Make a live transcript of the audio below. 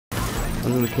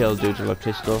I'm gonna kill dudes with my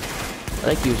pistol. I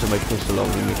like using my pistol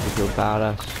only to make me feel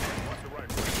badass.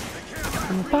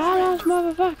 I'm a badass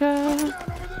motherfucker!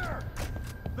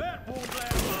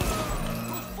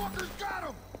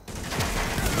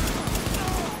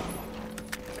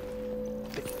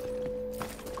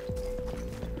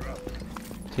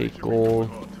 Take all.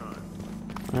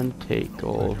 And take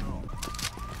all.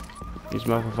 These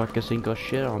motherfuckers ain't got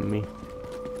shit on me.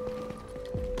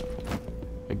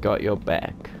 I got your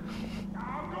back.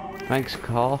 Thanks,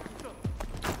 Carl.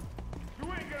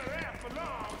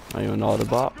 Are you an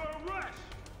Autobot?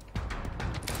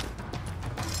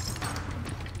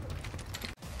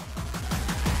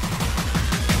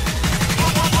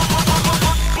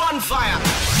 Bonfire!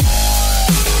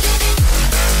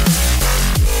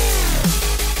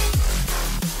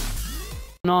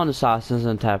 Non-assassins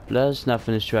and Templars,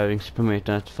 nothing is driving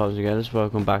permitting us to follow together.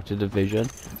 Welcome back to Division.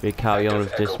 We carry on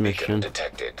with this mission.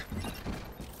 Detected.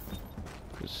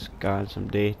 Scan some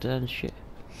data and shit.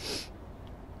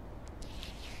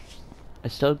 I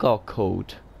still got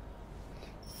code.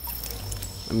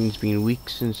 I mean, it's been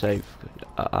weeks since I've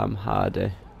had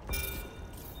it.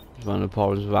 It's one of the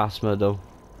problems with asthma though.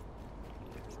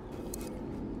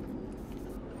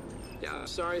 Yeah,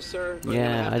 sorry, sir.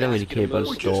 Yeah, I don't really care about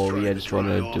the story. I just want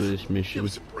to do this mission.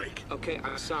 Okay,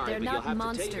 I'm sorry. They're not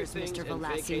monsters, Mr.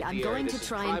 Velassi. I'm going to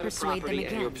try and persuade them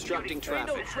again. Obstructing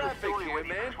traffic.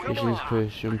 Mission's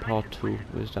question part 2.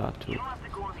 Where's that 2?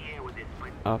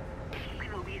 Up.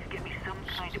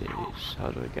 Upstairs.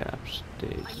 How do I get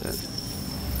upstairs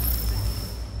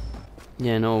then?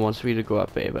 Yeah, no one wants me to go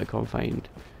up there, but I can't find.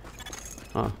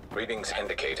 Oh. Readings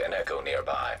indicate an echo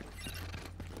nearby.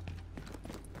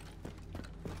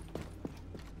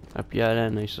 Up here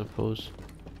then, I suppose.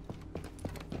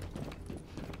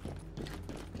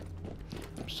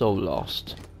 I'm so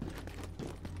lost.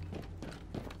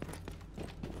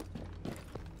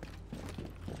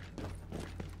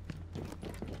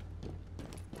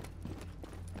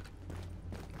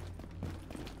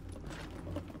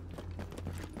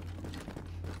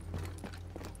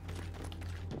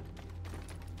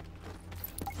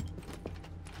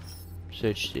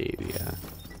 Search the area.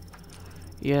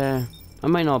 Yeah, I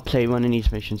might not play one of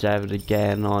these missions ever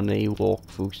again on a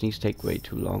walkthrough, because these take way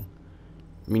too long.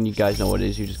 I mean, you guys know what it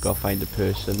is, you just gotta find the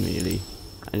person, really.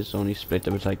 And it's only split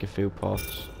them into like a few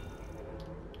parts.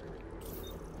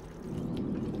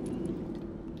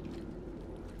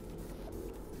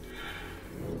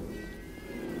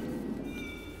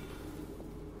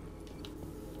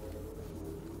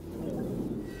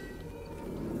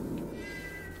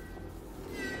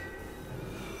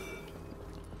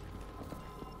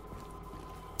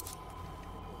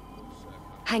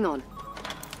 Hang on.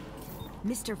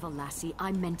 Mr. Velassi,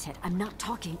 I meant it. I'm not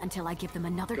talking until I give them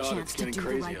another chance to do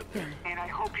the right thing. And I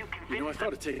hope you convince You know, I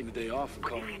thought of taking the day off and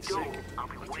calling in sick. I'll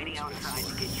be waiting outside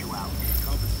to get you out.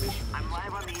 I'm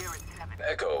live on the air at 7.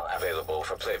 Echo available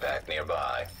for playback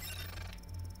nearby.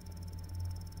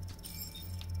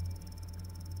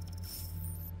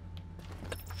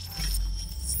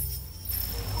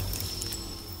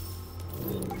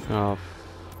 Oh.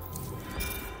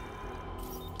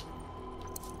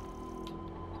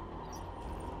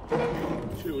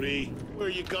 Judy, where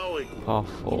are you going?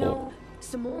 Awful. You know,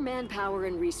 some more manpower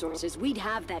and resources, we'd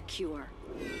have that cure.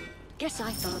 Guess I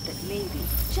thought that maybe,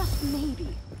 just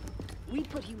maybe, we'd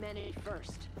put humanity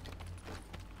first.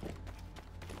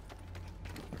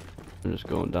 I'm just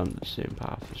going down the same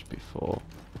path as before.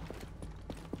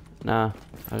 Nah,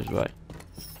 I was right.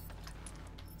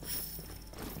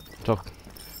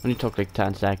 Only took like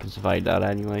 10 seconds to find that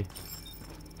anyway.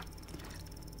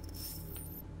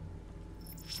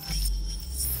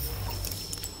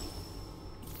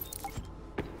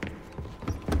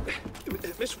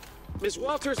 Miss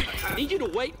Walters, I need you to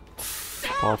wait.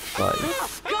 Part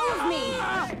 5. Let go of me!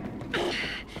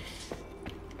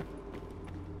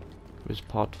 Where's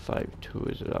part 5 too?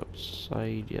 Is it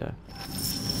outside? Yeah.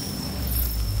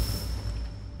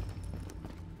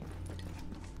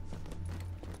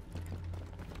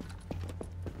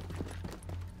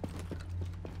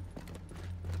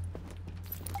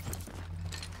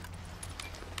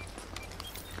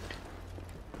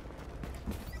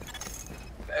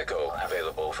 Echo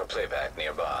available for playback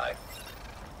nearby.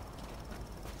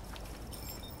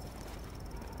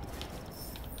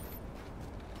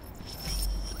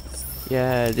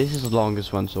 Yeah, this is the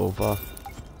longest one so far.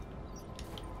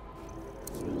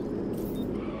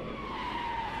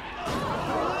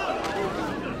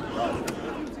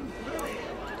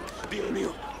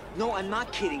 No, I'm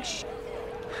not kidding.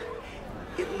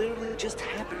 It literally just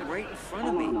happened right in front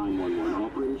of me.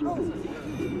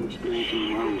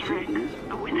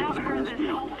 Without her, this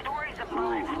whole story's a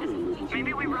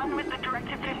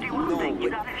Directive 51, No, you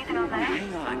but got anything on that?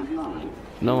 hang on.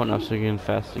 No one else can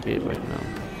investigate right now.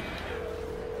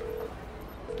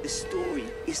 The story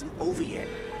isn't over yet.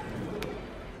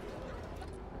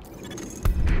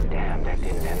 Damn, that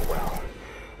didn't end well.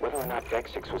 Whether or not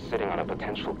Dex6 was sitting on a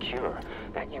potential cure,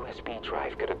 that USB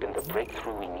drive could have been the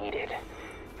breakthrough we needed.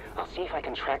 I'll see if I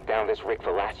can track down this Rick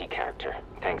Velassi character.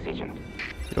 Thanks, Agent.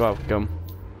 You're welcome.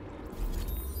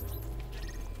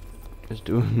 Let's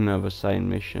do another side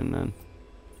mission then.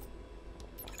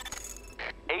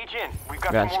 Agent, we've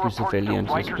got Rescue some more reports that civilians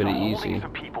is Rikers pretty are holding easy.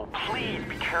 some people. Please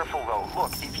be careful though.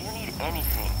 Look, if you need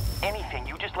anything,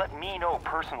 you just let me know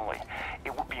personally.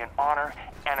 It would be an honor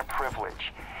and a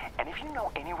privilege. And if you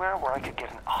know anywhere where I could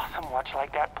get an awesome watch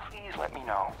like that, please let me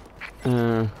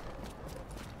know.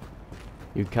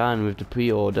 You can with the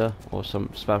pre-order or some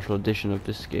special edition of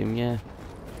this game, yeah.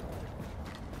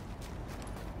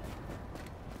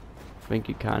 I think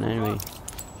you can anyway.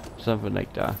 Something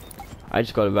like that. I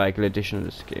just got a regular edition of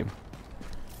this game.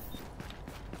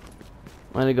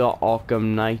 When I got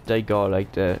Arkham Knight, I got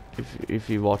like the if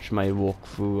you watch my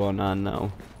walkthrough on that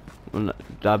now, well,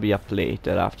 that'll be up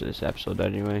later after this episode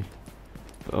anyway.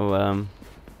 So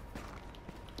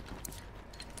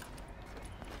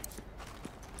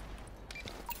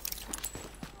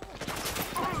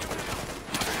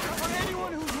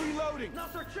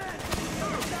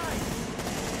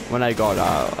when I got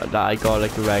that I got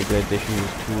like a regular edition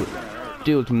to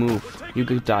dude move. You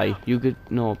could die. You could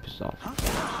no piss off.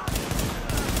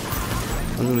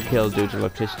 I'm gonna kill dudes with my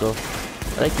pistol.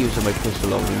 I like using my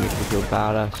pistol only makes me feel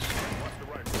badass.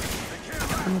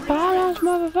 I'm a badass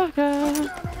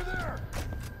motherfucker.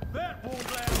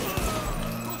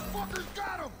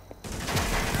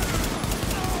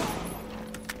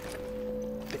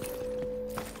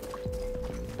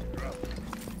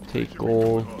 Take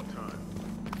all.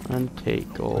 And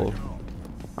take all.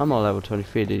 I'm all level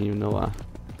 23, didn't even know that.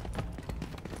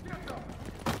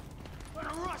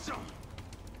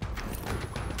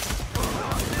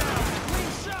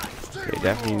 Okay,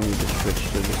 definitely need to switch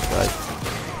to this side.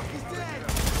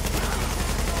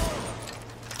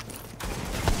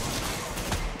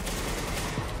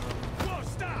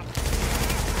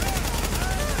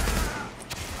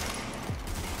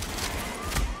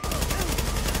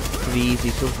 Pretty easy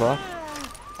so far.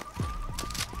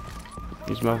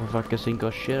 These motherfuckers ain't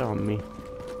got shit on me.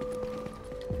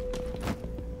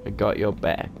 I got your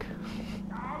back.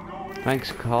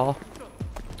 Thanks, Carl.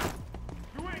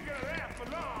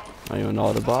 Are you an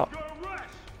Autobot?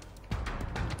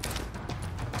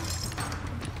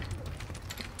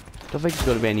 Don't think there's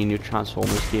gonna be any new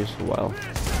Transformers games for a while.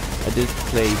 I did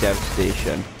play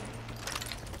Devastation,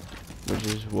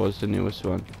 which was the newest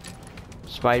one.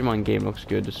 Spider-Man game looks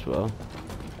good as well.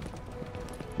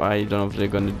 But I don't know if they're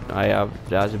gonna.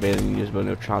 There hasn't been any news about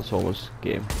a Transformers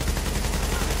game.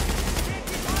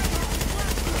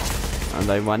 And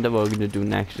I wonder what we're gonna do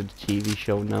next with the TV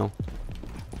show now.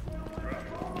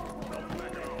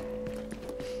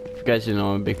 If you guys didn't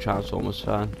know, I'm a big Transformers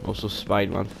fan. Also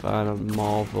Spider-Man fan and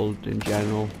Marvel in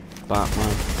general. Batman.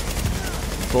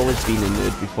 I've always been a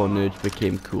nerd before nerds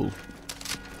became cool.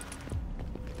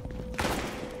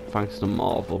 Thanks to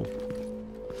Marvel.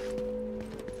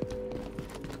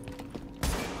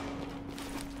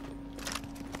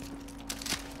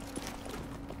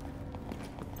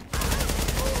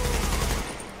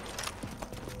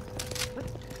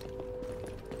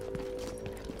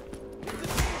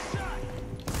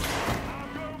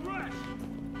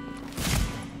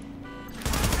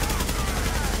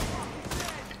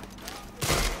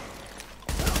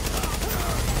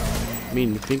 I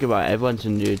mean, think about it, everyone's a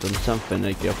nerd on something,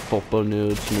 like you're football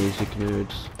nerds, music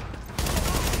nerds.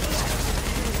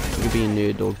 You could be a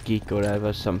nerd or geek or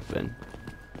whatever, something.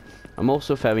 I'm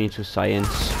also very into science.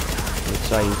 Like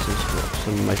science is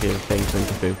some of my favourite things on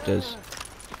computers.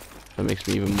 That makes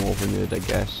me even more of a nerd, I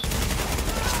guess.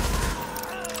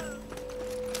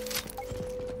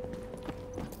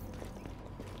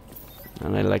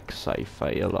 And I like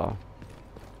sci-fi a lot.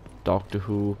 Doctor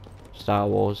Who, Star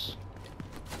Wars.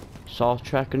 Star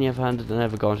Trek on the other hand, I've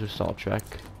never gone to Star Trek.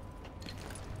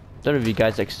 Don't know if you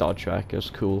guys like Star Trek, it was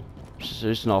cool.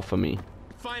 It's not for me.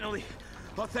 Finally!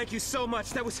 Oh, thank you so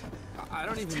much. That was I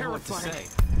don't even terrifying. know what to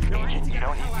say. No, I need to You get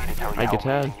don't the hell need out me of to tell here. you I how could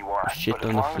tell. amazing you are, Shit but on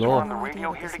as the long as floor. we're on the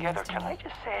radio here together, can I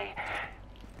just say,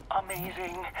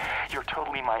 amazing. You're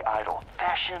totally my idol.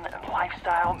 Fashion and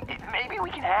lifestyle. Maybe we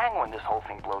can hang when this whole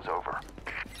thing blows over.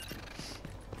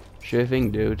 Sure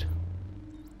thing, dude.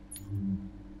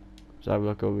 So have a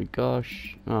look over.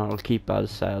 Gosh, oh, I'll keep that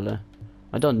as seller.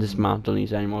 I don't dismantle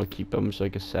these anymore. I'll keep them so I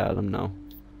can sell them now.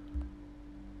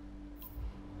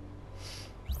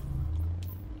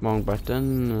 Wrong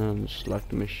button.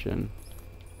 Select mission.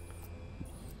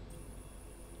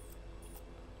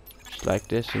 Select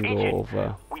this and go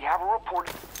over. We have a report.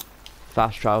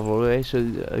 Fast travel away, so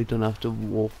I don't have to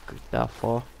walk that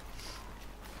far.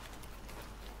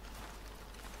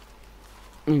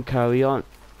 And carry on.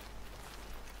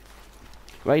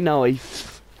 Right now, I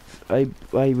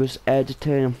was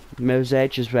editing. Mirror's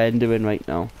Edge is rendering right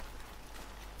now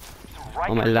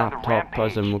on my laptop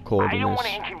because I'm recording this.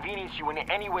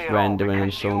 Rendering in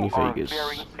Sony Vegas.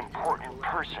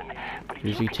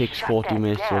 Usually takes 40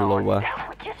 minutes to lower.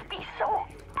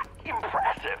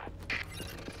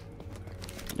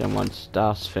 Then once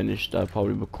that's finished, I'll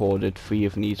probably record 3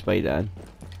 of these by then.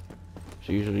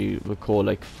 So usually record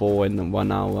like 4 in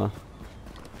 1 hour.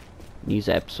 These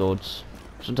episodes.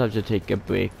 Sometimes I take a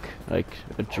break, like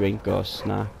a drink or a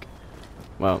snack.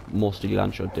 Well, mostly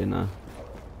lunch or dinner.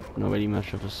 Not really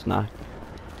much of a snack.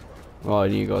 Oh, I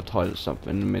need to go to the toilet or something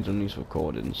in the middle of these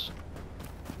recordings.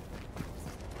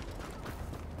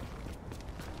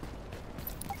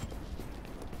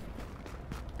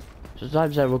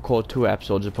 Sometimes I record 2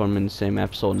 episodes and put them in the same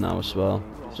episode now as well.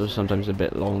 So sometimes a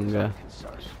bit longer.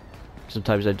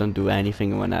 Sometimes I don't do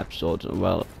anything in 1 episode.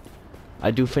 Well, I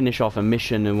do finish off a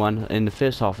mission in the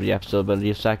first half of the episode, but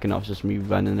the second half is just me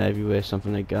running everywhere,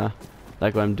 something like that.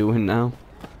 Like what I'm doing now.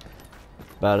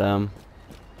 But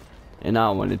in that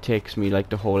one it takes me like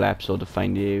the whole episode to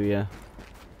find the area.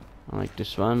 Like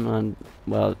this one, and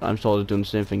well, I'm sort of doing the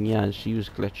same thing. Yeah, she was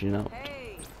glitching out.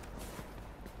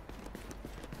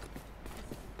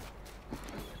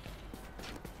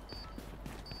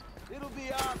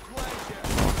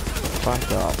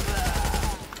 Back up.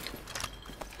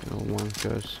 No one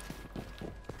goes.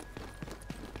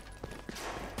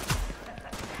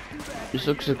 This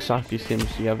looks exactly the same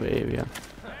as the other area.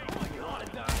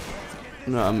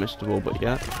 No, I missed the robot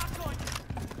yet.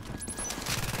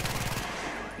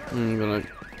 I'm gonna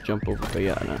jump over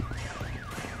here now.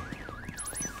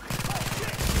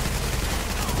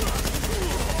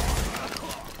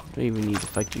 I don't even need to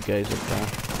fight you guys up there.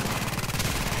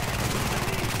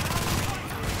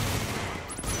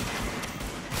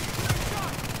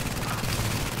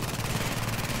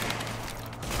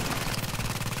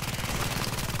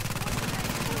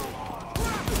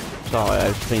 Sorry, I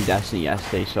was playing Destiny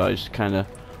yesterday, so I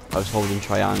was holding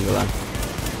triangle then.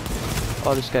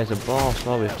 Oh, this guy's a boss.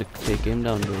 Oh, we have to take him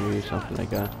down, don't we, or something like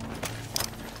that.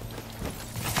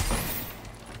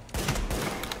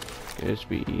 Okay, this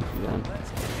be easy then.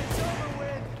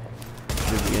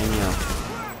 Should be in here.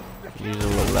 He's a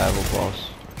low level boss.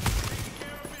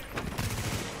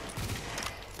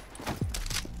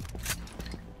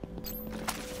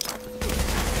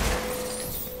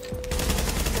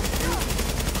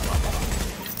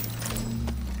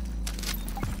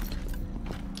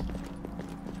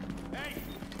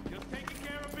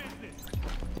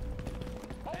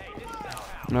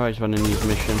 Now I just running these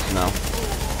missions now.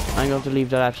 I'm going to leave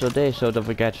that episode there, so don't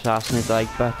forget to hit the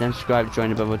like button, subscribe, join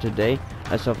the brother today.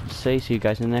 That's all to say. See you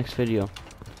guys in the next video.